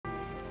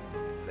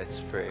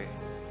Let's pray.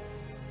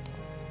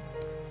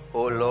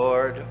 O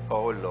Lord,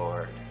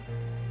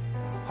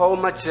 how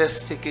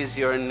majestic is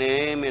your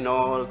name in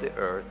all the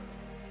earth.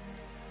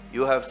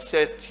 You have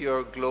set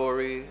your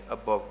glory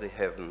above the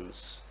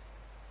heavens.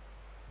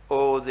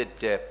 O the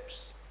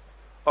depths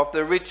of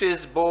the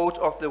riches both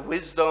of the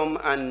wisdom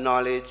and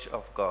knowledge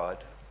of God.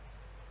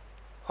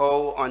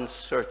 How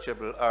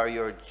unsearchable are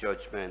your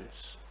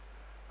judgments,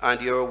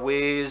 and your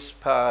ways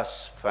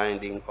past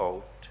finding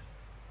out.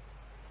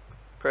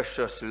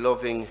 Precious,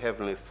 loving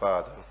Heavenly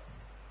Father,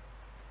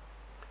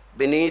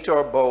 beneath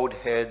our bowed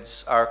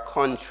heads are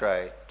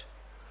contrite,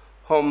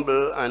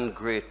 humble, and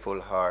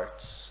grateful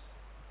hearts.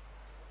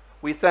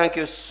 We thank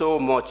you so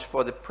much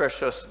for the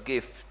precious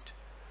gift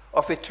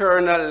of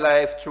eternal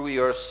life through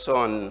your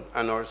Son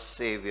and our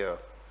Savior,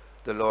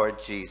 the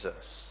Lord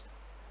Jesus.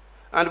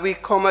 And we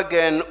come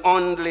again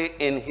only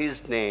in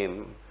his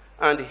name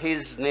and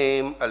his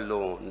name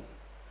alone,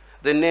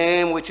 the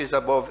name which is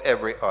above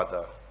every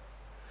other,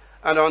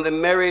 and on the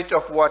merit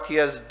of what he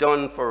has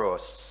done for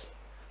us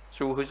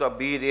through his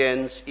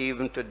obedience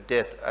even to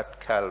death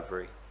at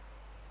Calvary.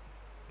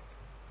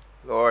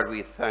 Lord,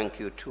 we thank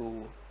you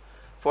too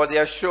for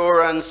the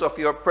assurance of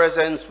your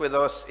presence with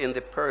us in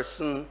the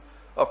person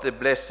of the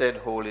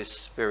blessed Holy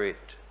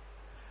Spirit.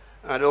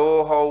 And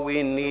oh, how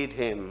we need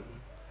him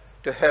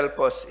to help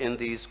us in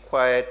these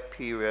quiet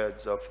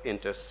periods of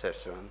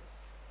intercession.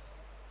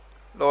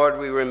 Lord,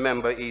 we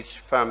remember each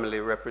family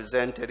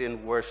represented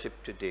in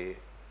worship today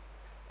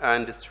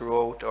and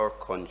throughout our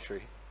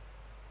country.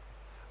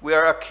 We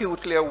are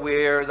acutely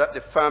aware that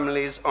the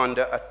family is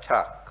under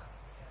attack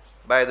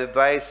by the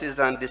vices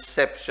and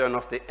deception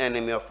of the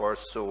enemy of our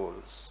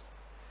souls.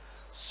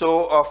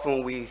 So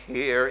often we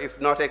hear, if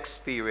not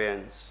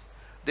experience,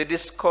 the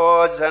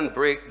discords and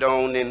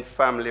breakdown in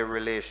family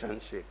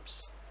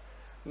relationships,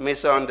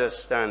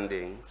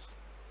 misunderstandings,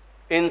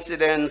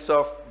 incidents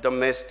of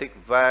domestic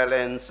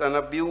violence and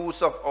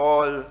abuse of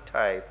all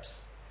types.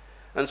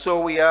 And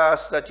so we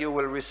ask that you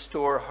will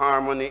restore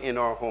harmony in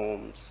our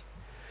homes,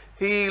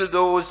 heal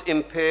those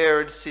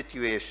impaired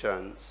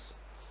situations,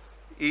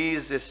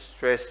 ease the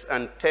stress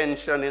and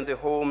tension in the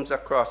homes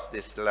across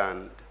this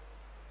land,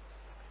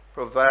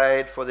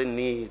 provide for the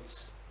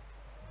needs,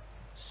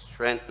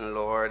 strengthen,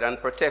 Lord, and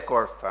protect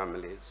our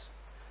families,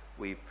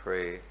 we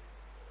pray.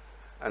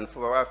 And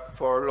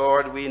for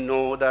Lord, we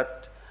know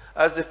that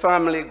as the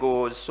family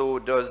goes, so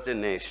does the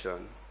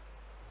nation.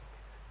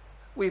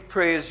 We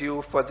praise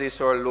you for this,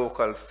 our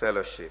local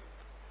fellowship,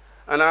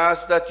 and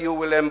ask that you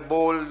will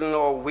embolden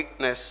our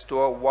witness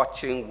to a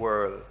watching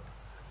world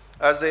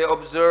as they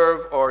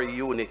observe our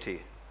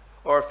unity,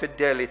 our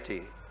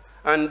fidelity,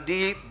 and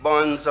deep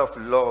bonds of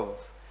love,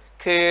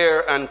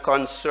 care, and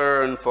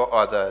concern for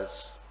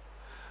others.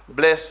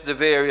 Bless the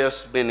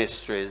various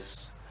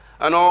ministries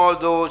and all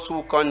those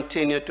who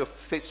continue to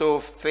so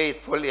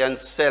faithfully and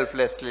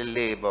selflessly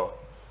labor,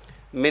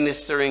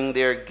 ministering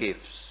their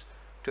gifts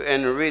to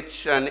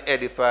enrich and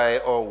edify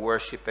our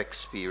worship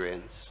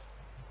experience.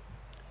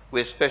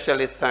 We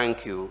especially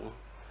thank you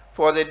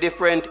for the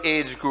different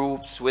age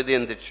groups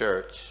within the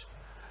church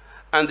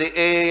and the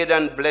aid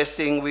and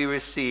blessing we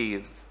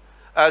receive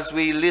as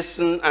we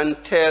listen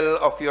and tell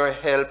of your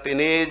help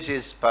in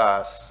ages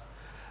past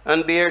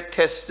and bear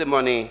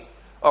testimony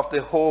of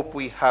the hope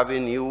we have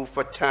in you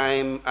for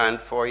time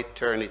and for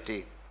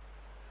eternity.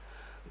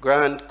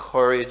 Grant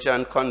courage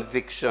and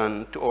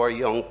conviction to our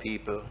young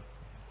people.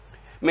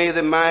 May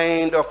the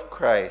mind of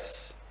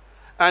Christ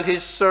and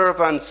his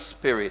servant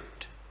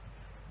spirit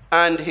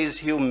and his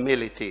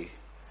humility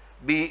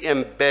be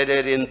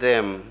embedded in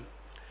them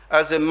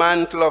as a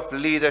mantle of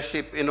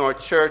leadership in our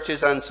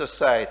churches and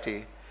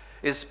society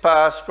is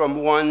passed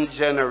from one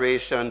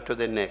generation to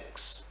the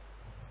next.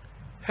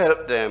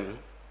 Help them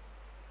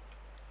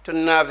to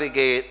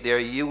navigate their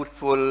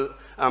youthful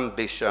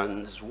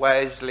ambitions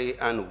wisely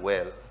and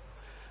well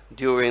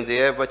during the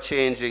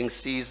ever-changing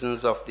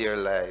seasons of their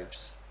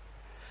lives.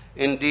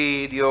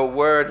 Indeed, your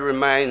word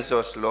reminds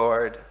us,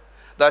 Lord,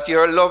 that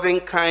your loving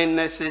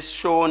kindness is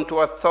shown to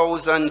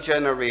 1,000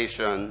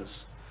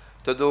 generations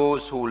to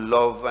those who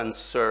love and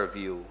serve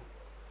you.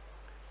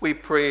 We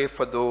pray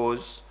for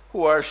those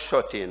who are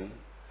shut in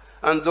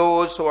and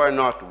those who are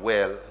not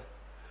well,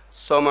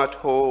 some at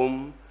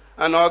home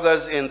and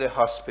others in the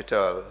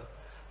hospital,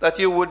 that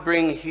you would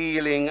bring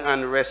healing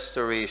and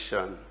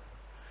restoration.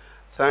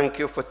 Thank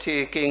you for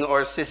taking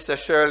our sister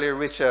Shirley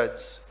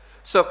Richards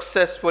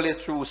successfully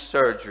through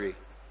surgery.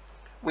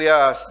 We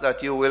ask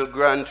that you will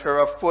grant her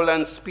a full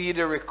and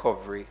speedy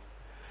recovery.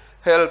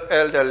 Help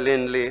Elder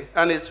Lindley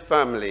and his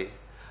family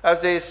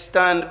as they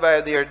stand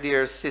by their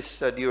dear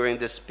sister during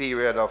this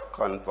period of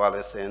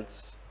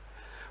convalescence.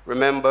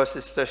 Remember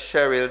Sister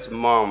Cheryl's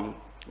mom,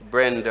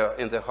 Brenda,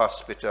 in the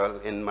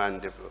hospital in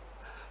Mandeville.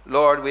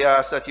 Lord, we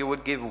ask that you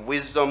would give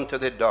wisdom to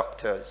the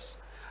doctors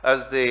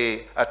as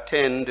they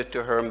attend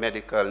to her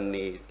medical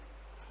need.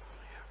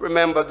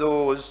 Remember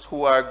those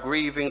who are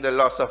grieving the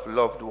loss of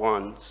loved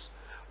ones.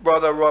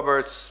 Brother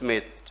Robert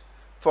Smith,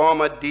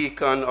 former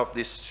deacon of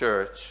this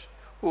church,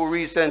 who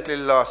recently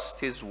lost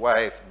his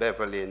wife,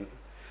 Beverlyn.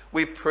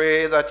 We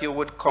pray that you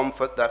would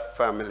comfort that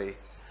family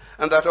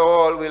and that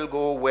all will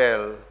go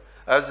well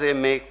as they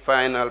make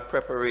final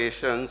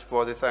preparations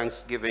for the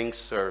Thanksgiving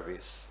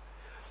service.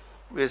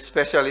 We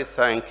especially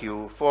thank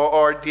you for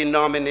our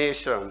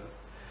denomination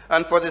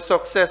and for the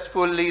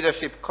successful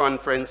leadership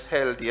conference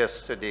held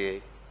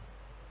yesterday.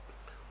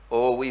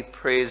 Oh, we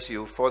praise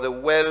you for the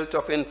wealth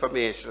of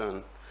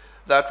information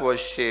that was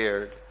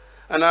shared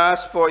and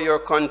ask for your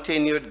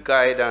continued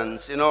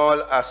guidance in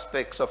all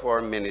aspects of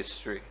our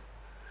ministry.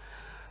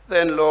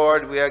 Then,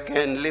 Lord, we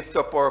again lift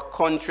up our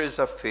country's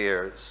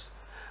affairs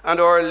and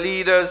our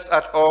leaders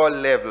at all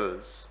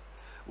levels.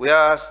 We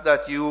ask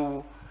that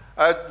you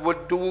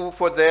would do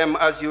for them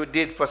as you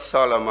did for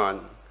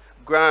Solomon.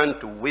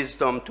 Grant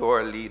wisdom to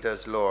our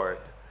leaders, Lord,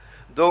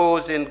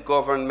 those in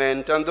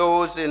government and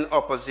those in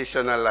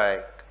opposition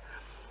alike,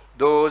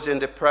 those in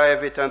the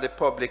private and the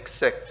public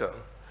sector,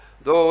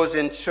 those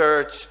in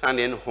church and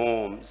in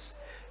homes.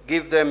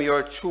 Give them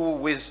your true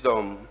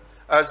wisdom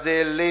as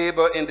they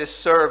labor in the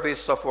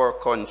service of our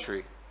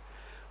country.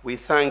 We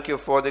thank you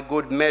for the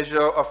good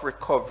measure of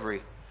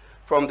recovery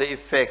from the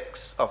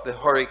effects of the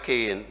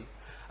hurricane,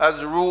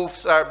 as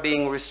roofs are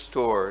being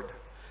restored,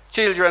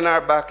 children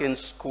are back in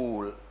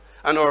school,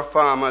 and our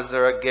farmers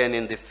are again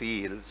in the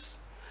fields.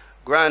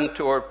 Grant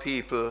to our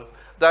people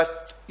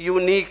that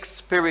unique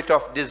spirit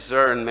of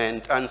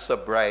discernment and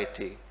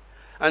sobriety,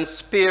 and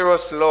spare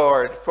us,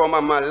 Lord, from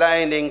a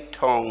maligning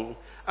tongue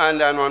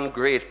and an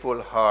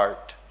ungrateful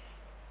heart.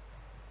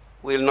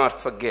 We'll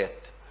not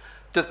forget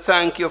to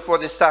thank you for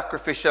the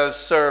sacrificial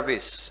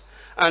service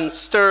and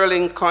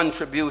sterling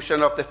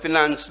contribution of the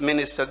Finance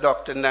Minister,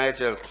 Dr.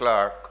 Nigel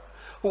Clark,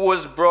 who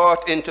was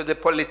brought into the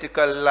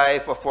political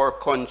life of our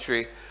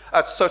country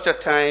at such a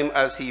time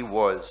as he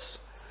was.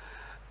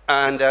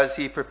 And as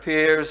he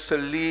prepares to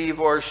leave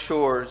our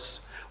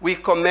shores, we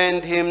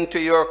commend him to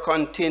your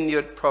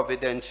continued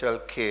providential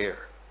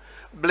care.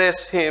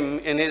 Bless him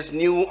in his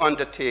new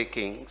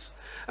undertakings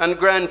and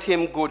grant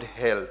him good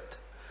health,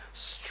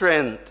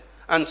 strength,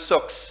 and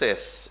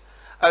success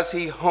as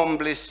he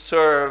humbly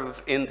serves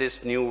in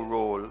this new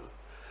role.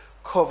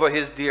 Cover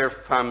his dear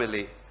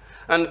family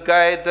and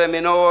guide them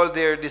in all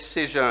their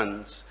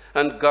decisions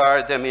and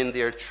guard them in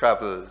their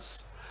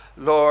travels.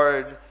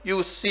 Lord,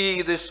 you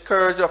see the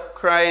scourge of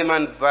crime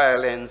and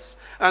violence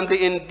and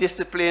the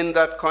indiscipline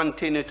that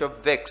continue to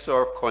vex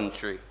our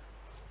country.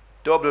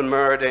 Double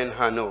murder in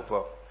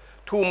Hanover,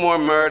 2 more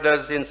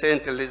murders in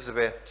St.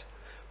 Elizabeth,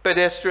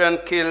 pedestrian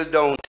killed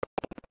downtown.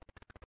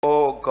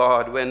 Oh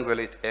God, when will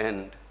it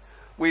end?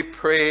 We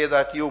pray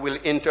that you will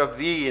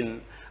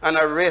intervene and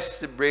arrest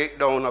the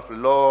breakdown of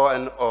law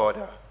and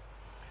order.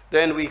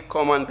 Then we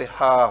come on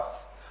behalf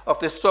of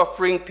the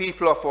suffering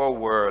people of our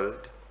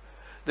world,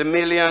 the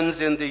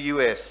millions in the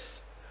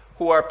U.S.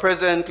 who are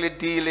presently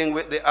dealing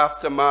with the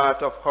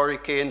aftermath of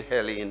Hurricane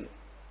Helene,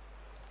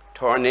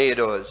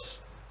 tornadoes,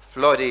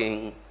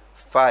 flooding,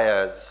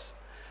 fires,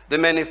 the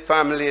many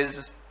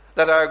families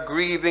that are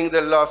grieving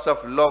the loss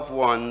of loved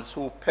ones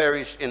who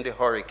perished in the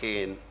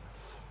hurricane.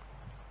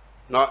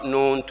 Not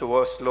known to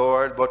us,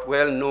 Lord, but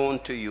well known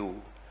to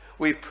you.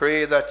 We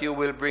pray that you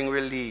will bring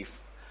relief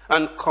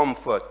and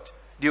comfort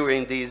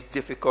during these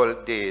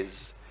difficult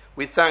days.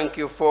 We thank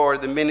you for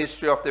the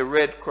ministry of the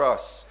Red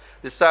Cross,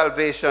 the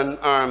Salvation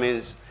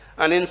Armies,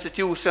 and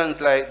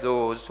institutions like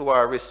those who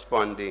are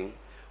responding.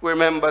 We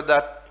remember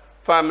that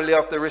family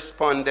of the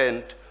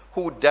respondent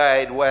who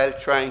died while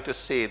trying to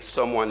save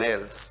someone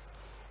else.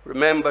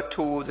 Remember,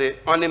 too, the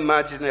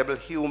unimaginable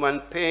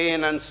human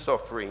pain and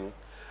suffering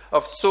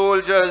of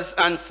soldiers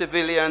and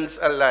civilians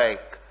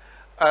alike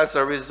as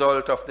a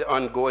result of the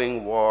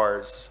ongoing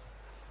wars,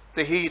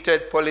 the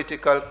heated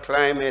political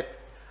climate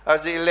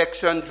as the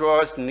election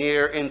draws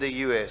near in the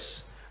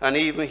U.S. and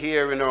even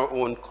here in our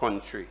own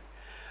country,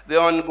 the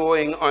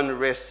ongoing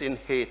unrest in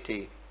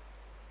Haiti,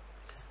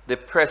 the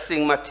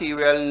pressing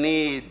material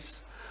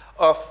needs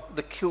of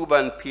the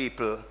Cuban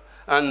people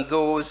and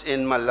those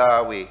in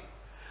Malawi.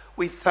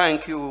 We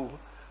thank you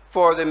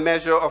for the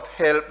measure of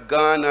help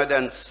garnered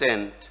and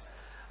sent,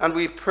 and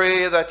we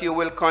pray that you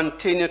will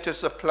continue to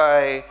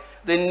supply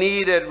the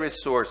needed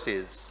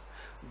resources.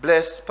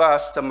 Bless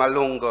Pastor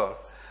Malunga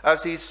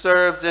as he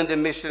serves in the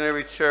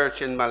Missionary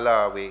Church in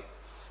Malawi.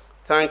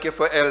 Thank you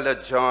for Elder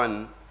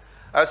John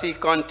as he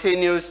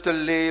continues to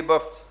labor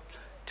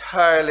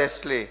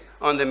tirelessly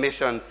on the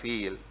mission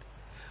field.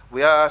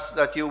 We ask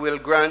that you will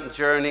grant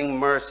journeying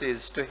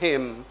mercies to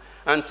him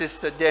and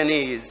Sister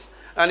Denise,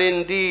 and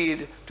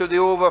indeed to the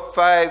over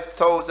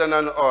 5,000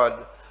 and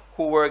odd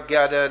who were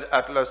gathered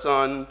at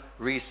Lausanne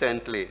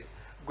recently.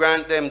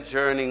 Grant them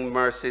journeying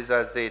mercies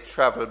as they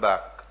travel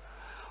back.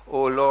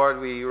 Oh Lord,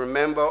 we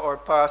remember our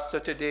pastor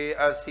today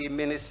as he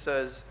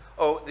ministers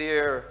out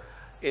there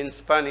in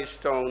Spanish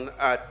Town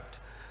at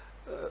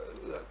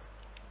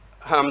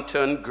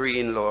Hampton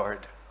Green,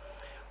 Lord.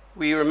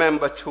 We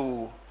remember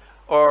too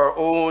our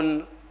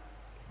own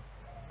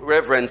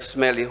Reverend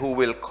Smelly who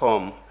will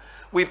come.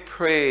 We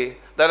pray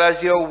that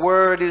as your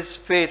word is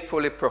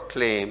faithfully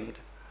proclaimed,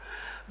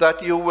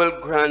 that you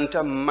will grant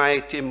a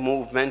mighty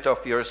movement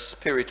of your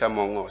spirit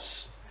among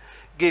us.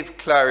 give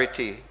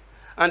clarity,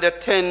 and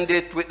attend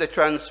it with the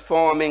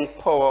transforming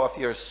power of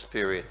your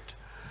Spirit.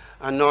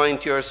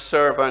 Anoint your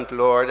servant,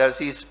 Lord, as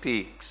he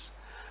speaks,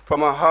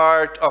 from a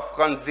heart of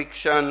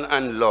conviction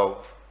and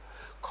love.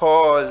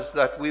 Cause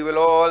that we will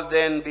all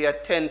then be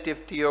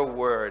attentive to your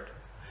word,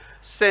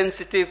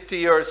 sensitive to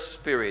your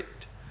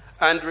Spirit,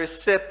 and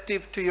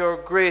receptive to your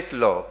great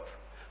love,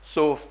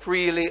 so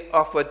freely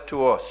offered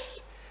to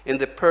us in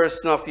the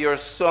person of your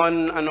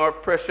Son and our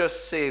precious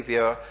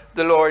Savior,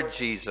 the Lord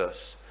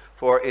Jesus.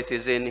 For it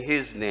is in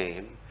his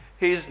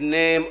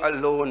name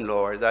alone,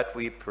 Lord, that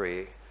we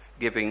pray,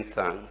 giving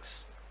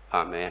thanks.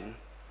 Amen.